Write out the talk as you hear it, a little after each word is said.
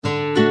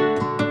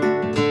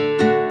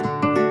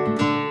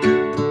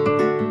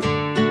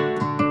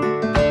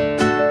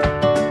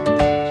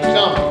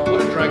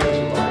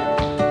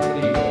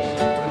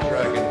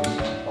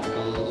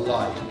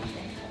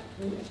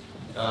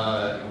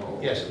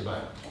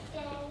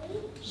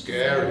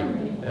Scary.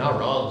 They are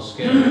rather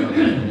scary.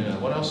 Yeah.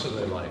 What else are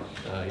they like?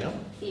 Yeah?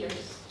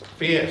 Fierce.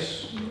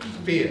 Fierce.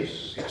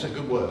 Fierce. That's a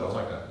good word. I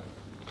like that.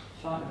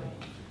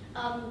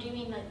 Do you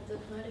mean like the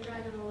murder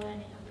dragon or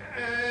any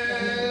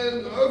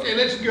other? Okay,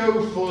 let's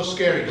go for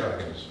scary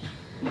dragons.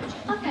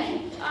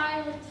 Okay,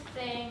 I would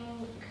think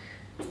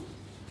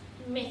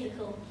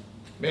mythical.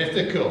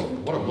 Mythical.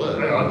 What a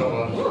word. Yeah, I got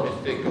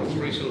one. Mythical.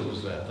 3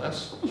 syllables there.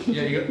 That's.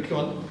 Yeah, you got. Come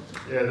on.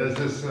 Yeah, there's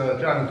this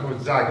dragon called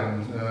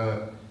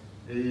Zagan.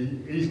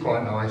 He's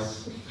quite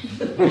nice.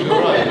 He's all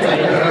right.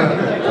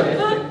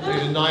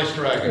 He's a nice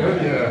dragon.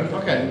 Yeah.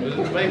 Okay,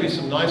 there's maybe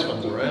some nice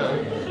ones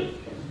around.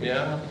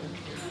 Yeah.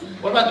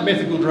 What about the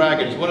mythical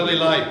dragons? What are they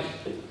like?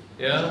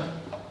 Yeah.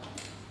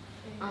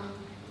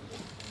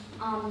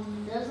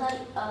 There's like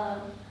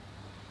a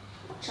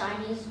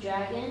Chinese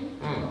dragon.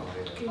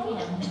 Yeah,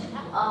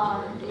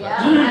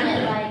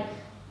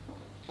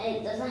 and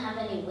it doesn't have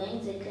any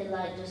wings. It could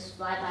like just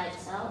fly by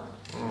itself,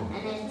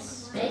 and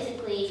it's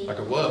basically Like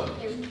a worm.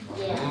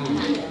 yeah,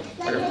 kind of.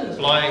 Like a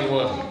flying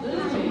worm.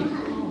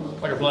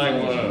 Like a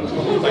flying worm.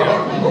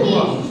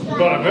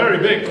 Got a very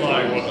big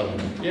flying worm.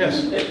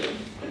 Yes.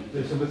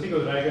 There's a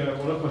mythical dragon,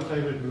 one of my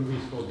favorite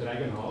movies called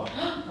Dragonheart.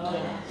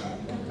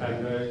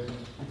 And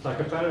it's like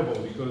a parable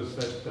because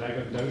that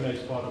dragon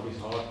donates part of his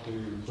heart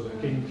for the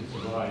king to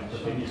survive,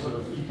 but then he's sort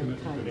of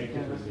intimately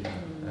connected with him.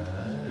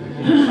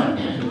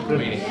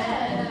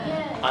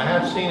 I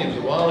have seen it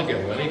a while ago.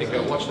 I need to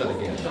go watch that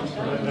again. So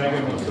that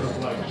dragon was sort of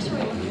like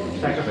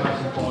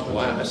sacrificing part of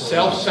Wow, a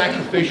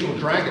self-sacrificial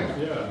dragon.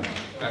 Yeah.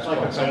 That's It's like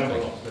a quite something.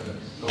 parable.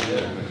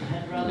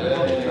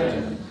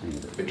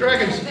 But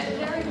dragons,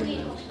 Very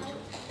weird.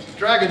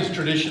 dragons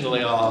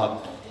traditionally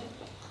are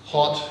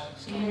hot,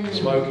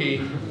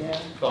 smoky,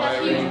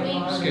 fiery,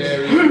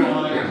 scary,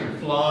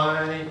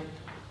 fly.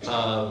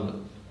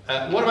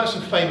 What about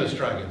some famous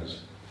dragons?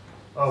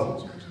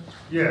 Oh,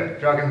 yeah,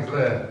 Dragon's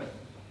Lair.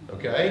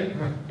 Okay,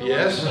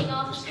 yes, King that's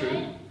Arthur's true.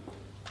 Raid?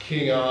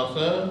 King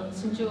Arthur,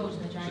 St. George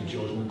and the St. Dragon.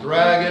 George and the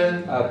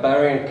Dragon.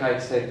 Barry and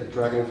Kate said the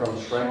dragon from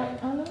Shrek.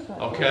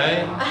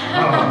 Okay,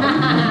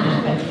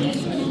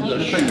 the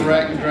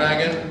Shrek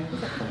Dragon.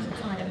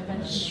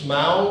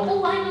 Smaug,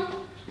 Oh, I know.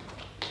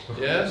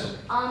 yes.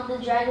 The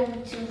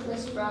dragon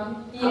Toothless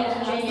from How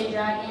to Train Your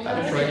Dragon. How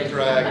to Train Your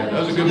Dragon.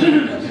 Those are good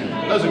movies.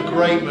 Those are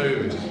great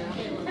movies.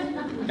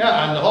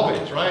 Yeah, and the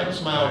Hobbits, right?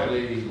 Smaug,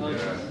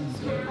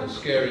 the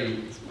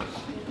scary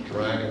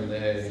dragon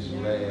there in his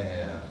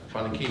lair,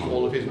 trying to keep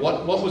all of his.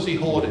 What was he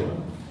hoarding?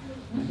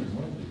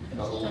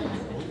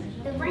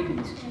 The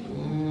rings.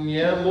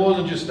 Yeah, more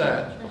than just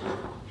that.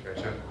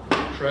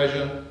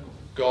 Treasure,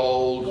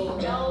 gold.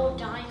 Gold,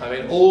 diamond. I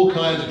mean, all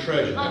kinds of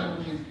treasure.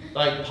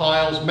 Like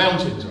piles,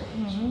 mountains of it.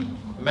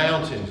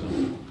 Mountains of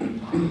it.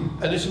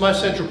 And this is my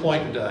central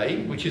point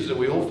today, which is that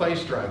we all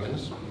face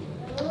dragons,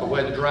 but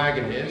where the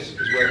dragon is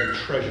where the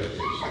treasure is.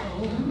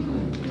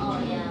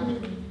 Oh yeah.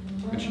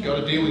 But you've got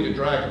to deal with your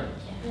dragon.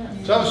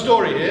 So I have a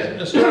story here.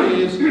 The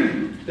story is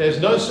There's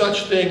No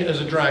Such Thing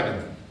as a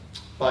Dragon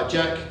by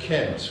Jack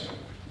Kent.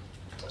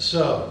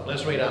 So,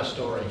 let's read our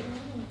story.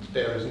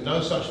 There is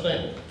no such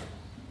thing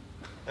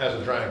as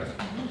a dragon,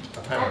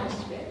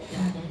 apparently.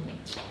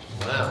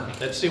 Wow.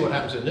 Let's see what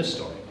happens in this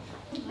story.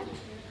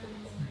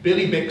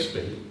 Billy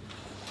Bixby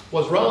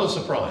was rather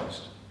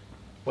surprised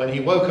when he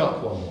woke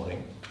up one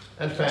morning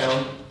and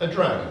found a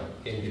dragon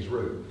in his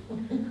room.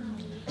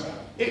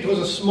 It was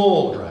a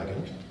small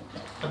dragon,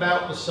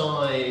 about the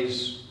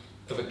size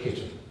of a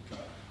kitten.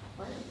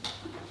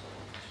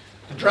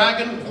 The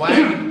dragon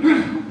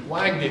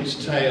wagged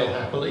its tail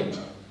happily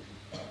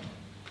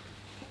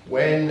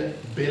when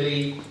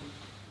Billy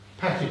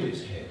patted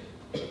its head.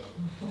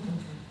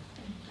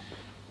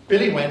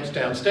 Billy went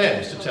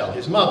downstairs to tell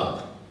his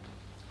mother.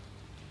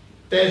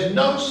 "There's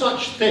no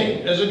such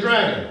thing as a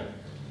dragon,"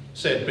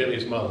 said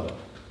Billy's mother.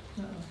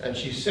 And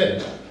she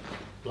said it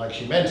like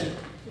she meant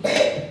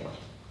it.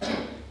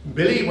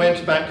 Billy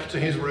went back to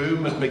his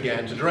room and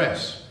began to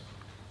dress.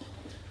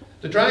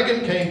 The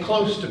dragon came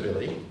close to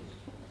Billy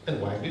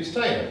and wagged its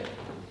tail.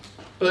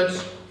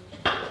 But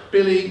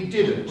Billy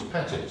didn't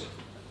pat it.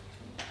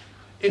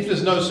 If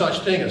there's no such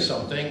thing as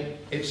something,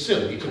 it's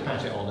silly to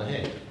pat it on the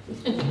head.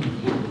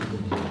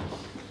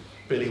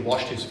 Billy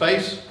washed his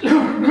face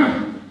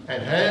and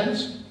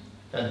hands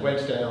and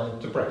went down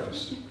to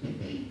breakfast.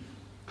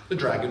 The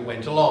dragon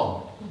went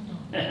along.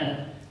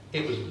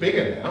 It was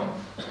bigger now,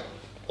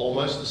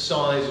 almost the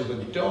size of a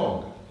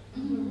dog.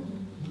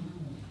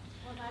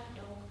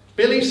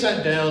 Billy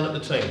sat down at the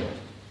table.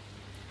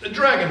 The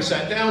dragon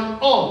sat down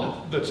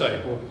on the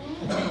table.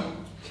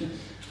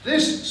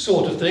 This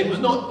sort of thing was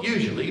not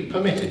usually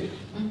permitted.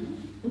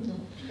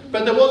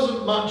 But there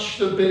wasn't much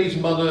that Billy's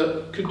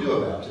mother could do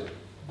about it.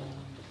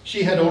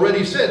 She had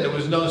already said there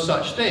was no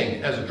such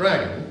thing as a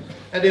dragon,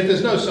 and if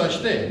there's no such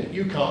thing,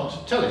 you can't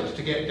tell it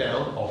to get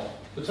down off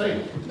the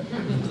table.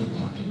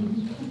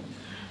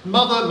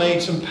 Mother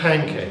made some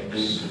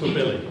pancakes for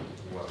Billy,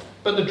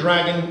 but the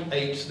dragon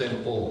ate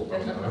them all.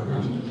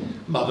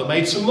 Mother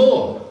made some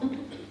more,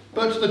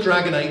 but the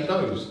dragon ate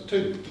those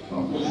too.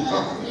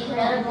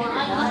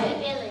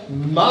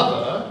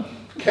 Mother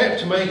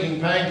kept making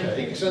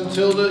pancakes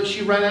until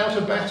she ran out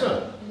of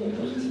batter.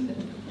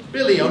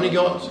 Billy only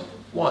got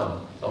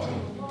one of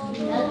them.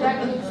 The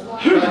dragon's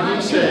But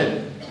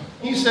going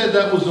he said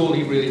that was all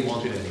he really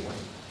wanted anyway.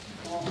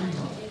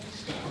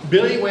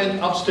 Billy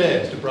went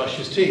upstairs to brush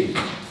his teeth.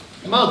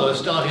 Mother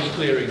started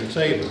clearing the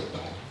table.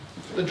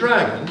 The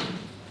dragon,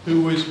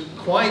 who was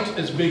quite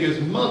as big as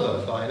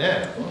Mother by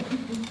now,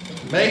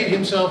 made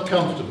himself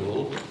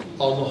comfortable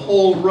on the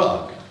hall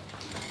rug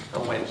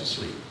and went to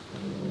sleep.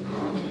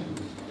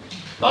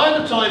 By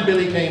the time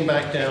Billy came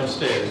back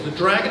downstairs, the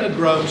dragon had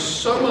grown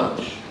so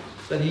much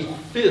that he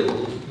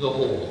filled the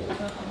hall.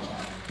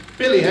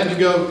 Billy had to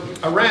go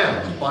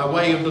around by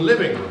way of the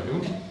living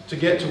room to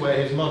get to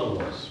where his mother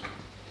was.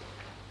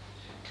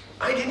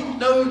 I didn't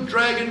know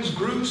dragons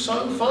grew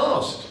so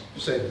fast,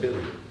 said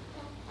Billy.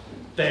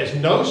 There's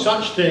no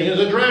such thing as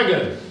a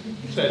dragon,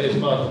 said his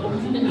mother,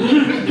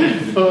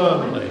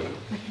 firmly.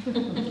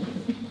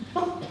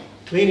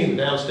 Cleaning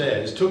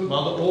downstairs took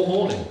Mother all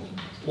morning,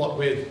 what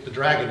with the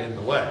dragon in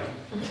the way,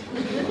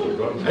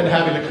 and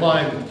having to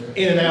climb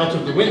in and out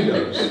of the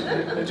windows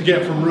to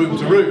get from room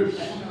to room.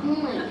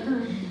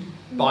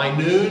 By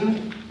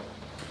noon,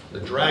 the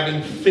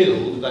dragon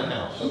filled the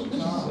house.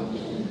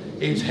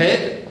 Its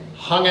head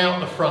hung out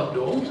the front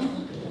door,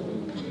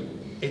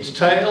 its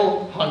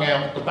tail hung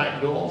out the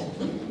back door,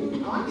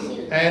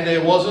 and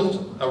there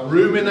wasn't a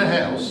room in the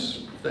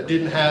house that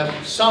didn't have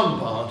some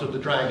part of the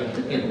dragon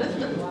in it.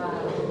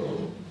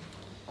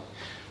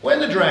 When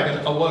the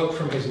dragon awoke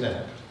from his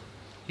nap,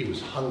 he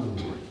was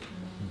hungry.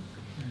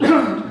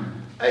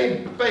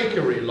 A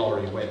bakery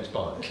lorry went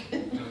by.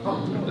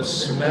 The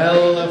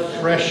smell of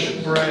fresh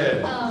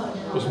bread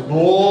was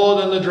more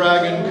than the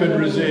dragon could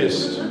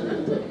resist.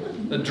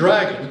 The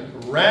dragon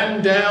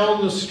ran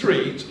down the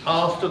street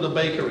after the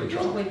bakery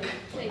truck.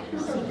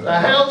 The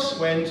house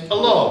went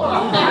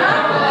along,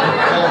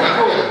 of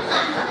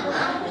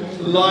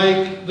course,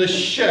 like the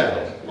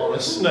shell on a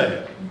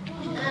snail.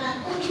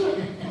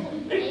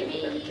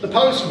 The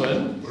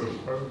postman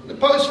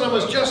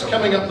was just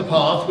coming up the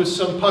path with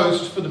some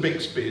post for the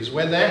Bixbys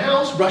when their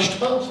house rushed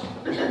past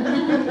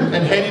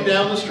and headed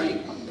down the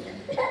street.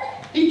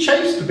 He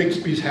chased the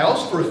Bixby's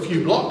house for a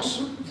few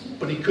blocks,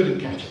 but he couldn't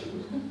catch it.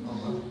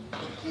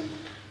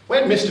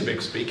 When Mr.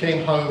 Bixby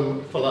came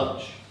home for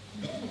lunch,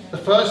 the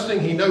first thing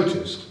he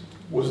noticed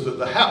was that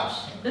the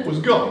house was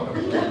gone.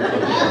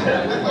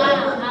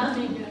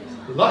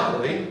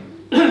 Luckily,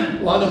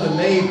 one of the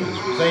neighbours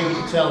was able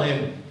to tell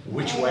him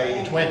which way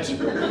it went.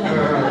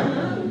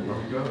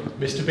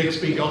 Mr.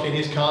 Bixby got in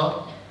his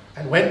car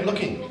and went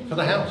looking for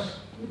the house.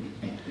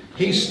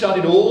 He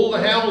studied all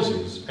the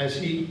houses as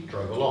he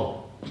drove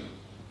along.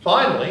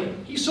 Finally,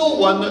 he saw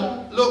one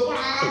that looked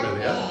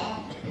familiar.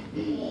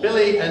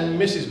 Billy and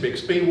Mrs.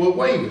 Bixby were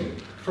waving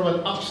from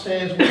an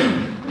upstairs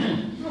window.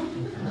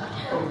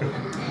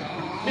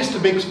 Mr.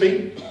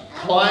 Bixby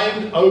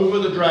climbed over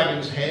the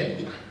dragon's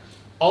head,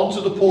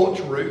 onto the porch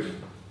roof,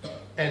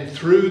 and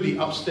through the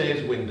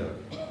upstairs window.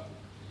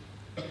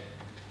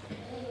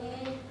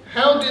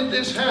 How did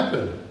this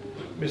happen?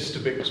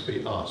 Mr.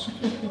 Bixby asked.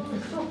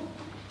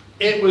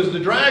 It was the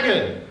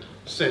dragon,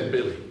 said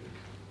Billy.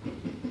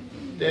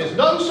 There's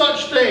no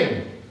such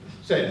thing,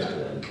 said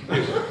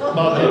his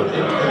mother.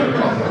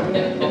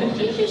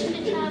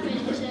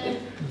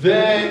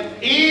 There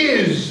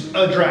is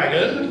a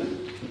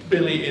dragon,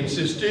 Billy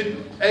insisted.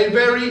 A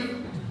very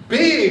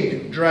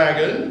big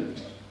dragon.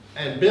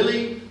 And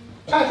Billy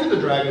patted the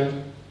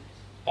dragon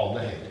on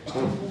the head.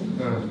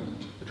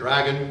 The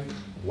dragon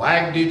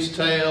wagged its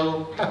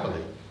tail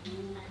happily.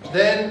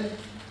 Then,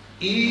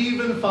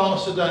 even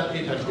faster than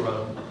it had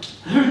grown,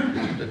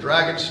 the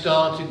dragon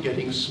started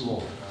getting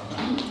smaller.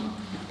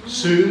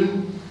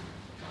 Soon,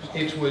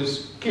 it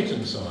was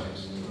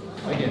kitten-sized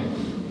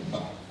again.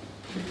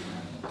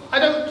 I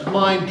don't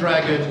mind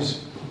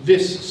dragons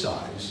this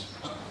size,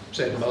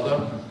 said Mother.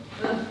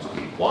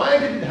 Why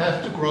did it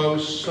have to grow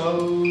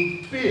so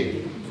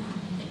big?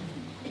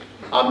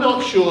 I'm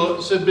not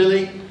sure, said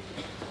Billy,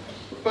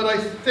 but I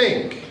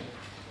think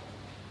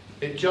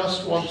it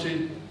just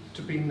wanted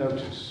to be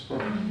noticed.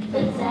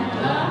 Exactly.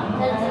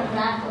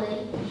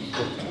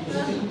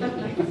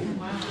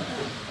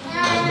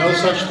 There's no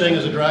such thing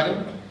as a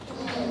dragon?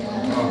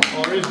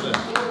 Or is there?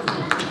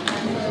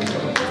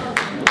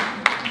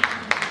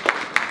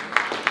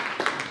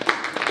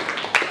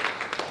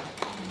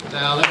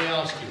 Now let me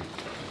ask you,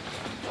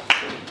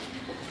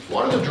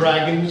 what are the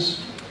dragons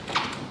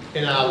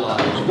in our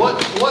lives?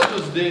 What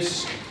does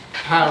this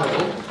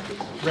parable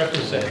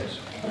represent?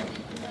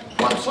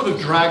 What sort of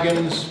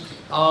dragons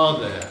are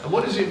there? And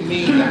what does it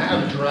mean to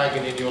have a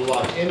dragon in your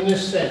life? In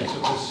this sense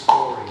of this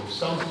story,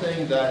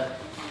 something that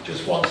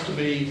just wants to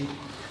be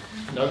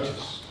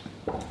noticed,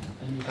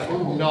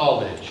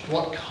 acknowledged.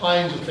 What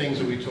kinds of things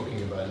are we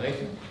talking about,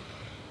 Nathan?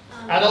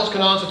 Adults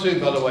can answer too,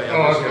 by the way.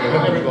 Oh,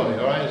 okay. Everybody,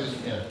 all right?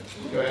 Yeah.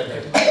 Go ahead,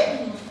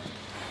 Nathan.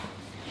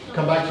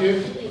 Come back to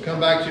you? Come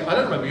back to you. I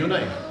don't remember your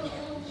name.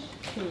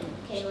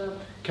 Caleb.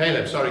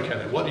 Caleb, sorry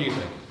Caleb. What do you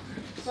think?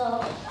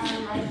 So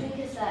I think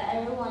it's that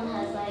everyone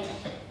has like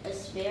a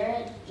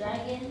spirit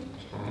dragon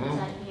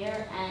inside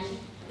here, and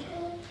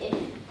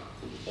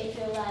if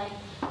you're like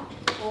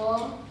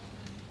full,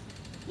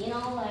 you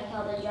know, like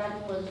how the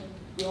dragon was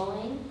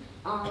growing,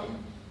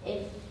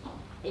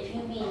 if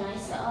you be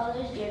nice to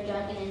others, your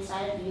dragon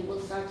inside of you will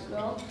start to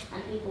grow,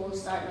 and people will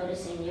start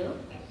noticing you.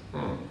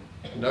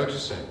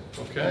 Noticing.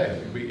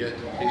 Okay.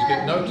 Things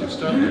get noticed,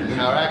 don't they?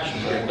 Our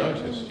actions get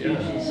noticed.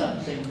 Usually Yeah.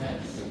 something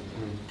that's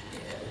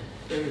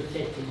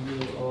irritating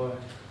you or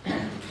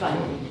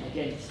fighting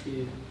against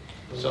you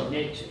So- in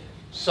nature.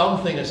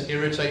 Something that's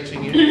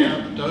irritating you,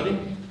 yeah, Dodie?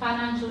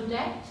 Financial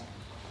debt?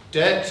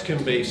 Debt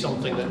can be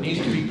something that needs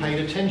to be paid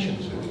attention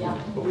to, Yeah.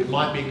 but we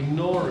might be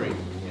ignoring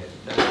it.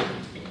 And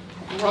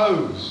it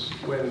grows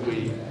when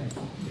we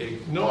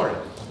ignore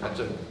it. That's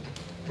a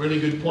really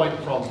good point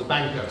from the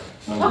banker.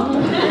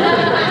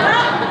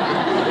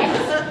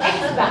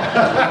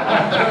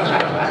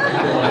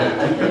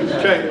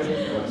 Okay,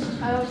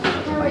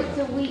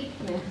 Character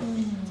weakness.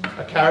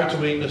 a character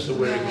weakness that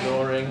we're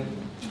ignoring.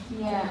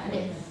 Yeah, and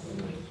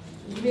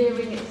it's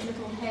rearing its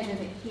little head and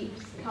it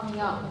keeps coming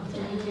up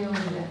until you deal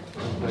with it.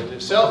 In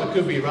itself, it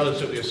could be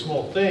relatively a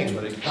small thing,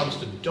 but it comes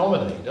to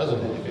dominate, doesn't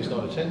it, if it's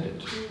not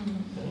attended to.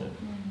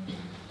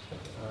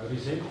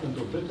 Resentment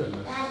or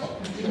bitterness.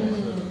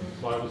 The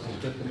Bible says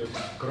bitterness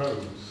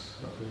grows.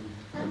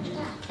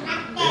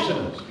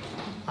 Bitterness.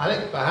 I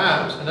think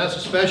perhaps, and that's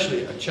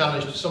especially a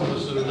challenge to some of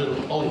us that are a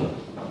little older,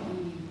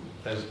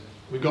 as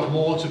we've got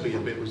more to be a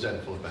bit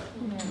resentful about.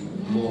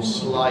 More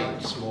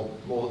slights, more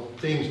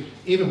things,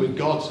 even with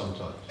God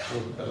sometimes.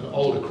 As an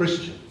older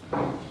Christian,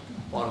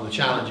 one of the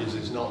challenges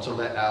is not to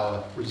let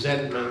our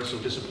resentments or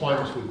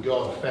disappointments with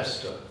God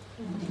fester,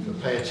 but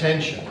pay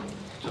attention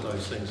to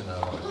those things in our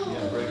lives.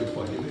 Yeah, very good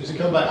point. Does it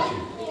come back to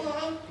you?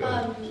 Go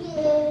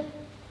ahead.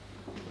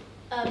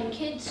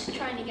 Kids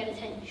trying to get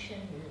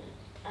attention,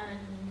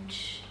 and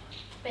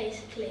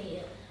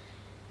basically,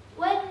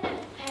 when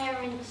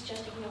parents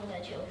just ignore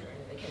their children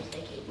because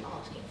they keep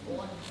asking for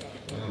one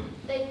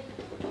thing,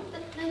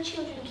 the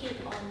children keep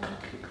on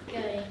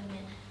going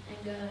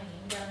and going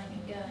and going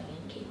and going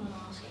and keep on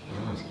asking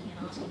and asking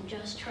and asking,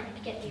 just trying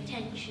to get the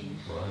attention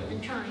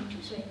and trying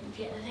to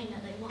get the thing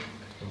that they want.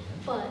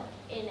 But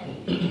it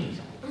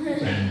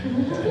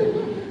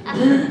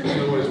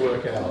Doesn't always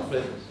work out,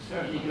 but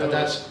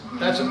that's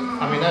a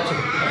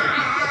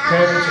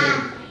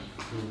parenting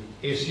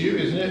issue,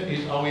 isn't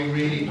it? Are we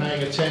really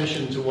paying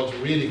attention to what's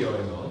really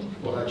going on?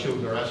 What our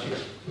children are asking.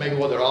 Maybe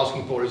what they're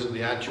asking for isn't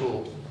the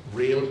actual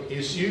real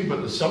issue, but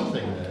there's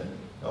something there.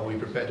 Are we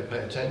prepared to pay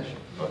attention?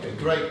 Okay,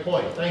 great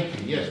point. Thank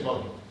you. Yes,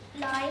 Molly.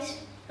 Lies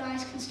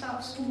can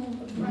start small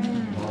but grow.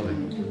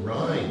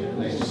 Right.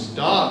 They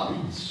start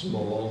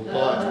small,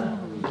 but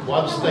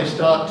once they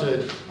start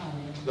to,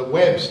 the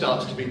web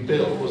starts to be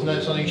built. Wasn't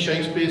that something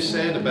Shakespeare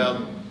said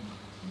about?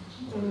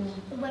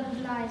 The web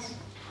of lies.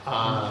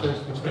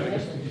 First it's better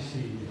to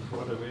deceive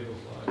for the web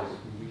of lies.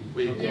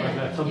 We-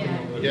 That's something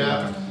on the-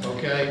 Yeah,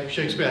 okay.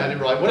 Shakespeare had it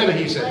right. Whatever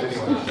he said,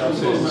 anyway.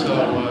 That's it.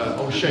 So,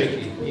 old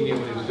Shaky, he knew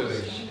what he was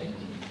doing.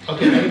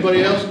 Okay,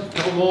 anybody else? A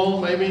couple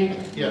more, maybe?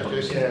 Yeah,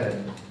 Jason. Yeah,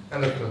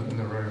 elephant in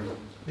the room.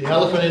 The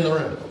elephant in the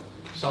room.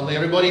 Something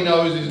everybody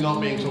knows is not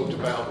being talked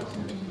about,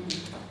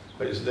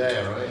 but it's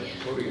there, right?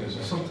 What are we going to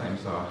say?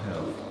 Sometimes our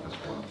health as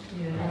well.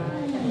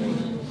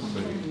 So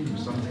you do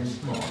something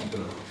small, you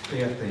gotta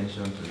pay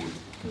attention to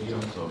it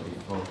beyond or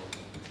before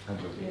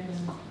aggravate.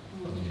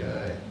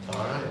 Okay,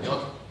 all right.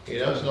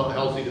 It's not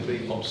healthy to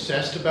be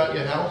obsessed about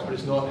your health, but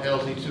it's not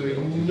healthy to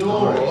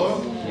ignore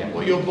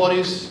what your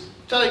body's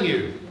telling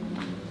you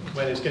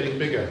when it's getting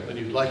bigger than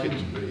you'd like it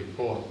to be,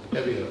 or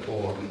heavier,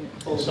 or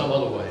in some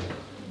other way.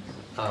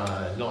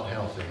 Not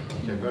healthy.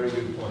 Okay, very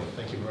good point.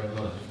 Thank you very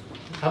much.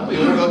 Haven't we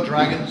all got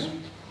dragons?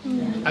 I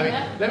mean,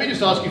 let me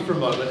just ask you for a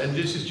moment, and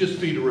this is just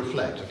for you to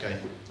reflect, okay?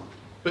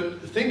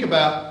 But think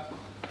about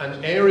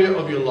an area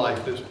of your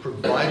life that's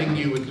providing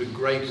you with the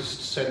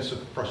greatest sense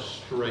of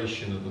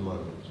frustration at the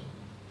moment.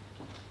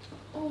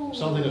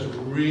 Something that's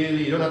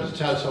really, you don't have to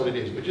tell us what it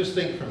is, but just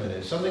think for a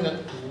minute. Something that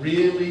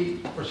really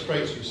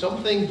frustrates you.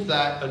 Something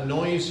that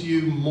annoys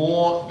you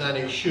more than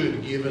it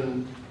should,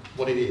 given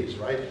what it is,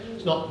 right?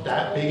 It's not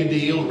that big a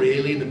deal,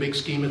 really, in the big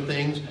scheme of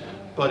things,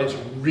 but it's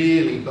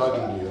really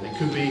bugging you. And it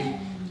could be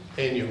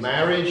in your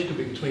marriage, it could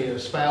be between a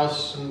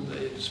spouse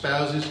and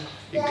spouses,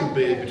 it could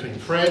be between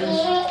friends,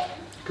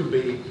 it could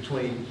be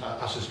between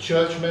us as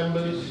church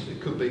members, it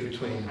could be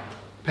between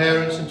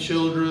parents and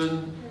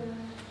children,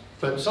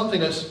 but something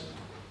that's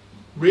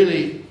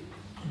really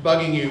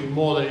bugging you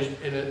more than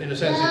in a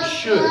sense it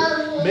should.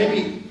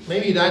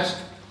 Maybe that's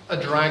a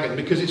dragon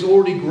because it's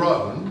already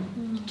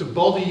grown to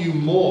bother you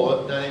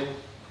more than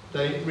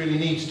it really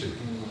needs to.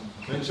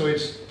 And so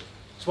it's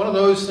one of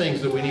those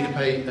things that we need to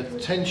pay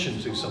attention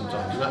to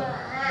sometimes. And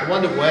I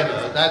wonder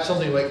whether that's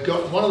something like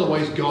one of the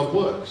ways God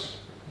works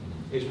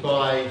is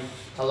by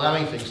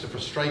allowing things to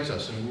frustrate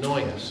us and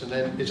annoy us, and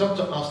then it's up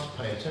to us to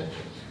pay attention.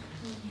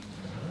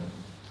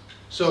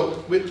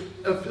 So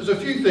there's a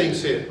few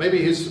things here. Maybe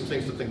here's some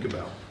things to think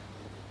about.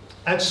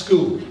 At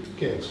school,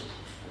 kids,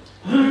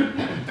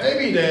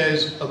 maybe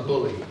there's a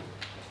bully.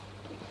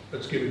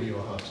 that's giving you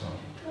a hard time.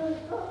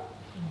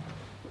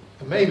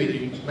 And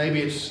maybe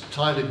it's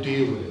time to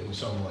deal with it in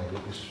some way.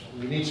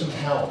 You need some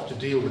help to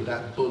deal with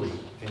that bully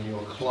in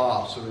your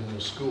class or in your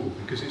school,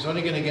 because it's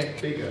only going to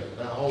get bigger,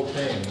 that whole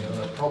thing.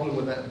 The problem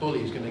with that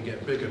bully is going to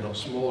get bigger, not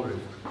smaller. If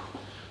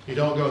you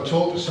don't go and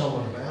talk to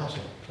someone about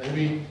it.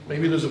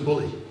 Maybe there's a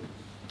bully.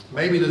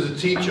 Maybe there's a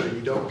teacher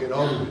you don't get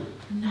on with.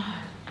 No.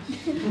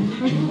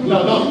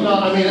 No,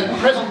 I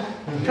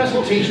mean,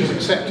 present teachers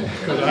accepted.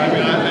 Because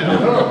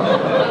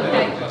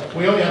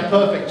we only have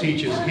perfect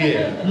teachers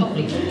here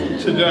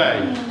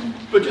today.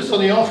 But just on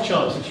the off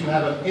chance that you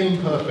have an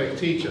imperfect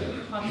teacher.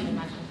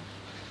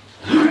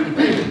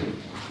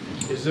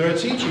 Is there a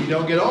teacher you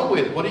don't get on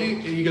with? Are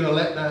you going to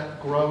let that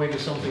grow into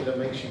something that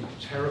makes you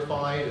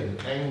terrified and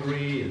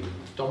angry and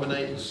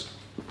dominates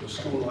your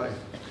school life?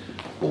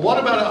 Well, what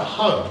about at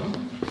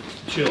home,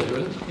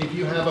 children, if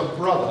you have a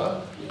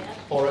brother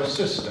or a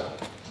sister?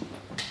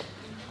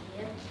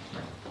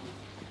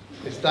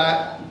 Is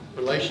that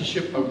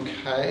relationship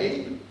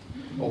okay?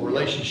 Or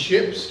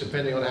relationships,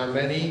 depending on how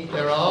many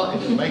there are in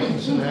the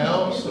Makinson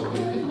house or the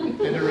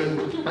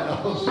Pinneren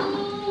house?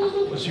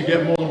 Once you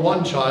get more than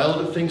one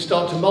child, things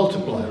start to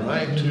multiply,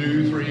 right?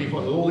 2, 3,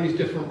 4, all these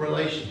different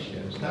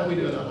relationships. How are we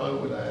doing at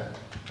home with our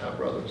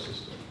brother and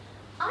sister?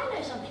 I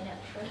know something that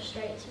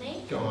frustrates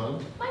me. Go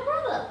on. My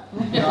brother.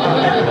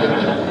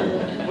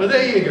 Well,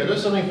 there you go.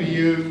 That's something for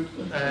you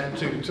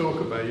to talk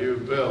about, you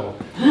and Bill.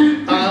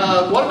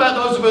 What about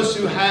those of us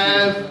who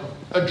have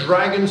a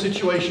dragon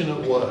situation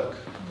at work?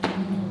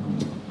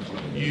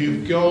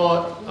 You've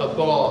got a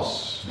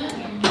boss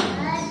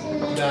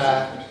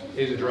that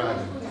is a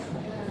dragon,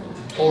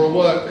 or a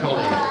work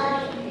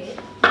colleague,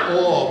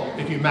 or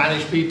if you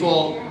manage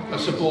people, a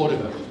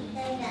subordinate.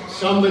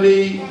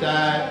 Somebody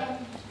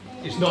that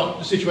it's not,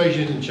 the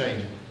situation isn't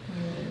changing.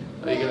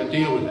 Are you going to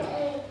deal with it?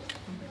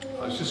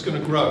 It's just going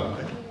to grow.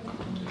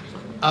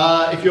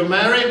 Right? If you're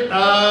married,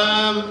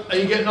 are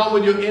you getting on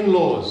with your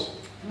in-laws?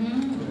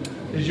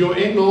 Is your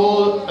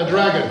in-law a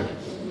dragon?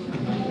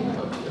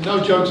 No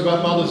jokes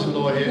about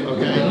mothers-in-law here,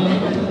 okay?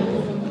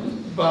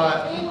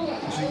 But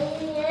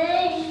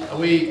are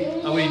we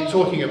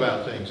talking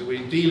about things? Are we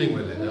dealing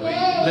with it? Are we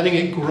letting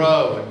it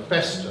grow and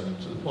fester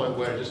to the point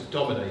where it just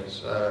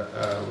dominates our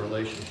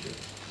relationship?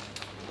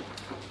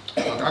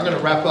 Look, I'm going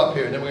to wrap up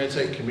here and then we're going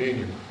to take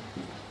communion.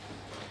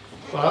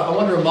 But I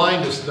want to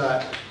remind us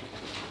that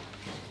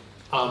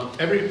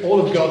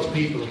all of God's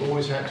people have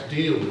always had to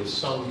deal with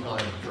some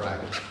kind of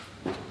dragon.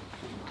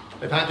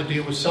 They've had to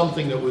deal with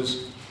something that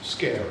was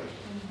scary.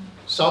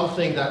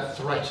 Something that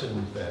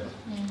threatened them.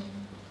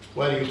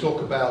 Whether you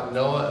talk about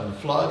Noah and the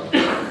flood,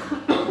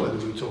 whether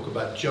we talk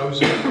about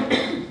Joseph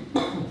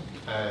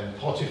and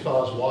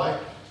Potiphar's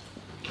wife,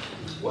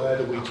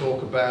 whether we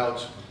talk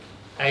about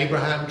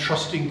Abraham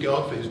trusting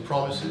God for his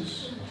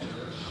promises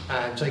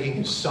and taking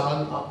his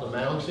son up the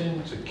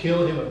mountain to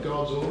kill him at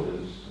God's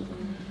orders,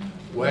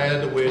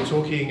 whether we're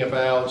talking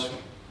about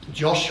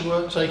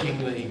Joshua taking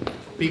the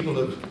people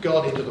of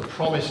God into the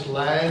promised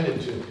land,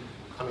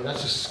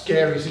 that's a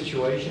scary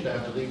situation to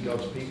have to lead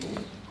God's people.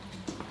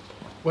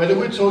 Whether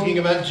we're talking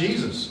about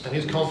Jesus and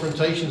his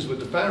confrontations with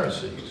the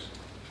Pharisees,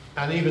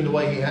 and even the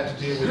way he had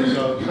to deal with his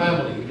own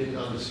family who didn't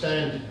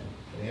understand him,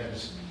 and he had to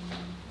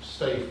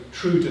stay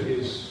true to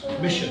his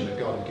mission that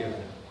God had given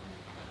him.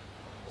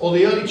 Or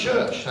the early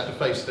church had to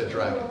face their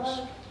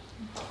dragons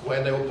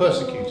when they were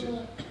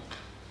persecuted.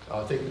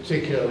 I think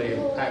particularly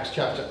in Acts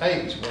chapter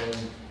 8, when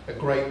a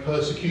great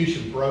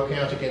persecution broke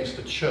out against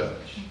the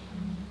church.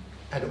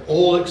 And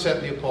all except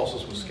the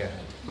apostles were scattered.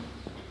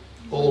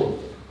 All of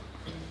them.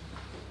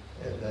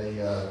 And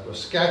they were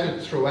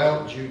scattered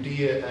throughout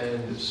Judea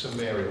and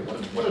Samaria.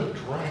 What a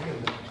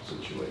dragon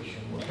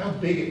situation was. How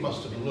big it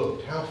must have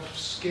looked. How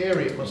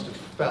scary it must have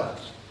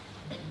felt.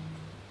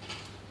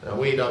 Now,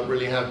 we don't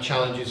really have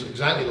challenges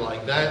exactly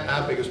like that.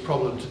 Our biggest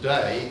problem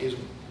today is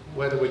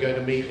whether we're going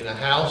to meet in a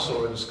house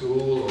or in a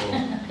school, or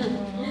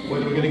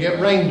whether we're going to get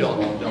rained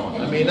on or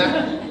not.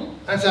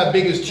 That's our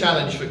biggest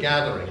challenge for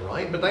gathering,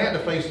 right? But they had to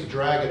face the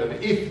dragon,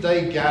 and if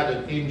they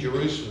gathered in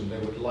Jerusalem, they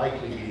would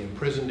likely be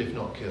imprisoned, if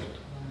not killed.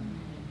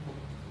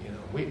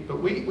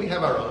 But we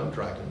have our own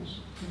dragons.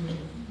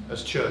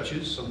 As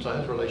churches,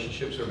 sometimes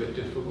relationships are a bit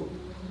difficult.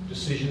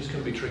 Decisions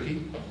can be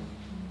tricky.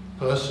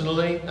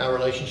 Personally, our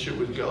relationship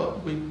with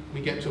God,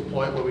 we get to a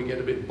point where we get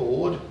a bit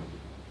bored,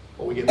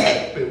 or we get a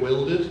bit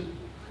bewildered.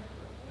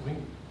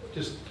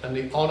 And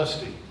the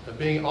honesty of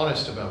being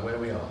honest about where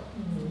we are.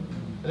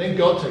 And then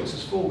God takes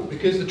us forward,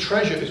 because the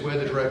treasure is where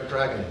the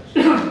dragon is.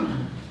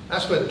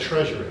 That's where the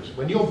treasure is.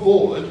 When you're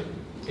bored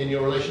in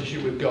your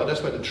relationship with God,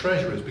 that's where the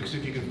treasure is, because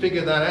if you can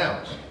figure that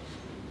out,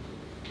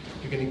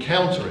 you can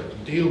encounter it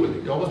and deal with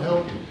it. God will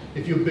help you.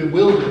 If you're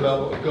bewildered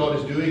about what God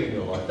is doing in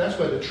your life, that's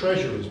where the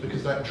treasure is,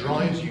 because that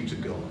drives you to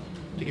God,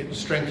 to get the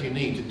strength you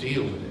need to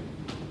deal with it.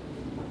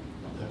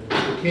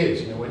 And for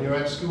kids, when you're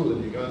at school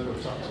and you're going through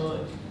a tough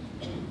time,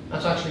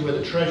 that's actually where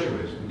the treasure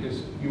is,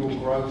 because you will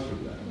grow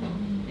through that.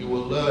 You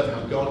will learn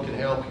how God can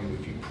help you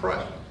if you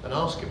pray and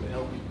ask him to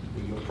help you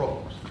with your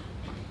problems.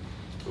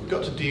 We've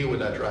got to deal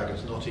with our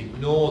dragons, not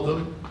ignore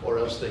them, or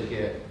else they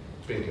get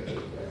bigger.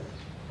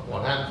 And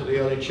what happened to the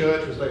early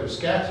church was they were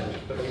scattered,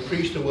 but they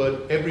preached the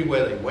word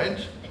everywhere they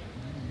went,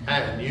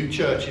 and new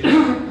churches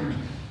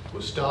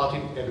were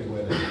started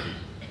everywhere they went.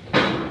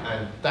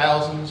 And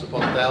thousands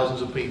upon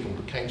thousands of people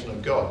came to know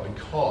God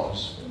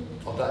because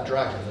of that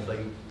dragon that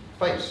they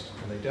faced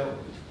and they dealt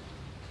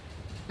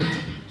with.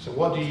 So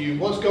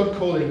what's God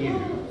calling you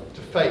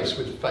to face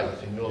with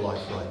faith in your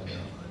life right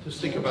now?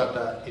 Just think about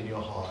that in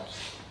your heart.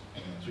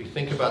 As we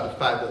think about the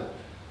fact that,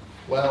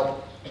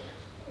 well,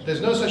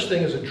 there's no such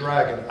thing as a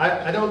dragon.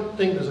 I don't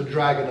think there's a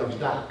dragon of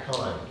that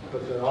kind,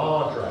 but there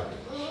are dragons.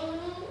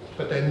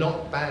 But they're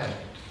not bad.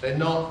 They're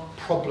not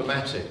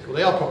problematic. Well,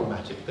 they are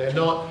problematic. They're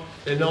not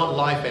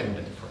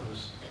life-ending for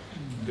us.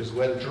 Because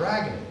where the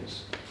dragon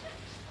is,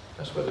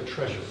 that's where the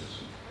treasure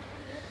is.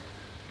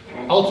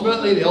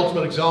 Ultimately, the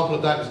ultimate example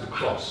of that is the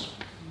cross.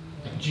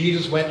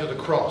 Jesus went to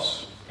the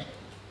cross.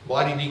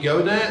 Why did he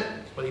go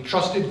there? Well, he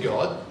trusted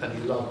God and he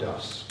loved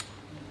us.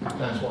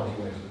 That's why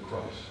he went to the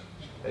cross.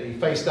 And he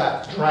faced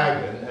that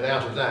dragon, and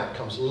out of that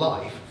comes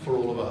life for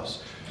all of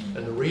us.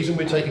 And the reason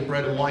we're taking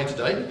bread and wine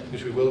today,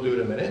 which we will do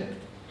in a minute,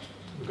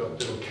 we've got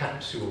little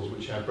capsules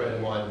which have bread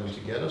and wine in them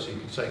together, so you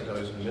can take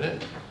those in a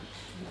minute.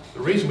 The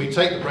reason we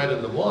take the bread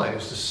and the wine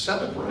is to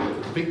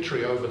celebrate the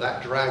victory over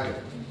that dragon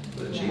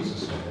that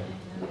Jesus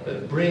had,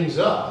 that brings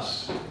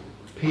us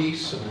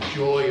peace and the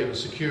joy and the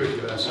security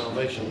of our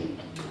salvation.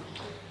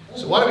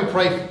 So why don't we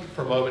pray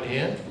for a moment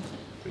here?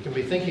 We can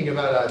be thinking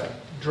about our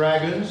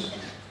dragons,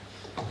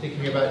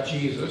 thinking about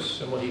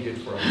Jesus and what he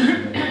did for us.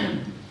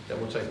 And then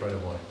we'll take bread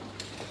and wine.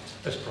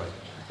 Let's pray.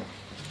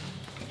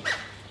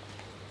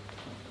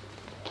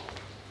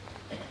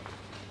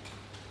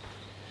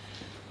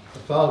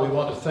 Father, we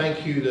want to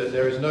thank you that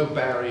there is no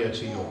barrier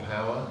to your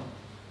power,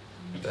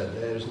 that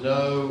there's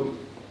nothing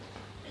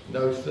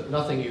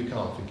you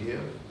can't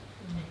forgive.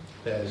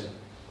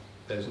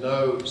 There's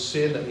no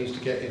sin that needs to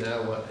get in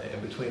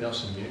between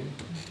us and you.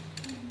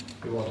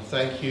 We want to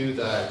thank you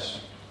that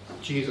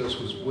Jesus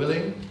was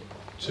willing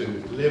to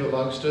live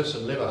amongst us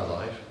and live our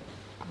life,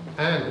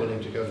 and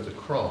willing to go to the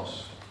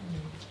cross,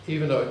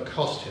 even though it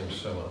cost him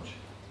so much.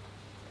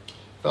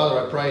 Father,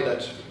 I pray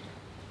that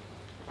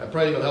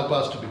you'll help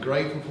us to be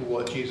grateful for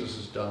what Jesus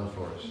has done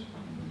for us.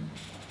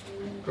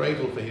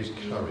 Grateful for his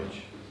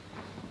courage.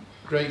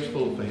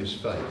 Grateful for his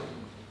faith.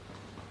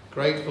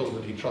 Grateful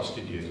that he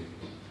trusted you.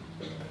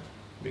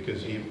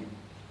 Because he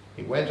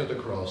went to the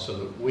cross so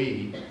that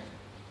we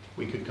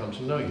could come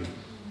to know you.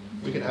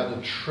 We could have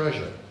the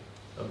treasure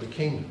of the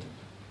kingdom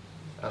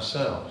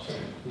ourselves,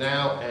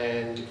 now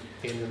and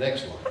in the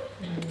next life,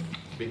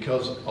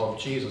 because of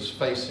Jesus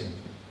facing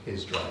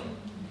his dragon.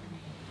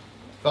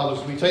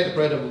 Father, as we take the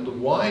bread and the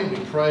wine, we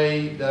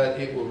pray that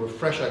it will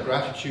refresh our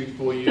gratitude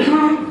for you,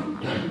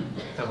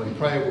 and we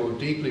pray it will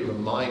deeply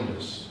remind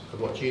us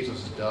of what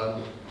Jesus has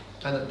done,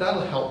 and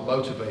that'll help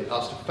motivate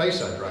us to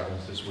face our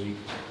dragons this week,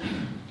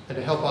 and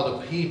to help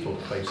other people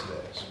face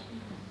theirs.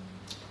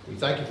 We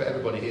thank you for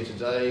everybody here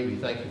today. We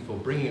thank you for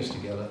bringing us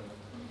together.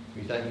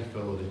 We thank you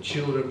for the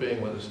children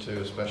being with us too,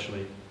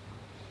 especially.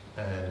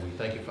 And we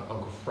thank you for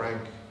Uncle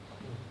Frank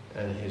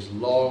and his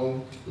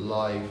long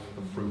life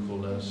of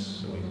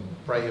fruitfulness. And we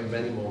pray him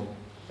many more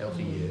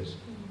healthy years.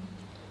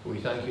 We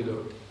thank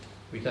you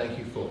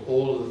for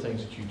all of the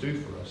things that you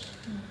do for us,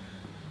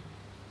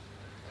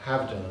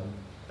 have done,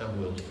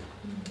 and will do.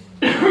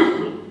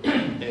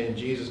 In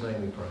Jesus'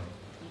 name we pray.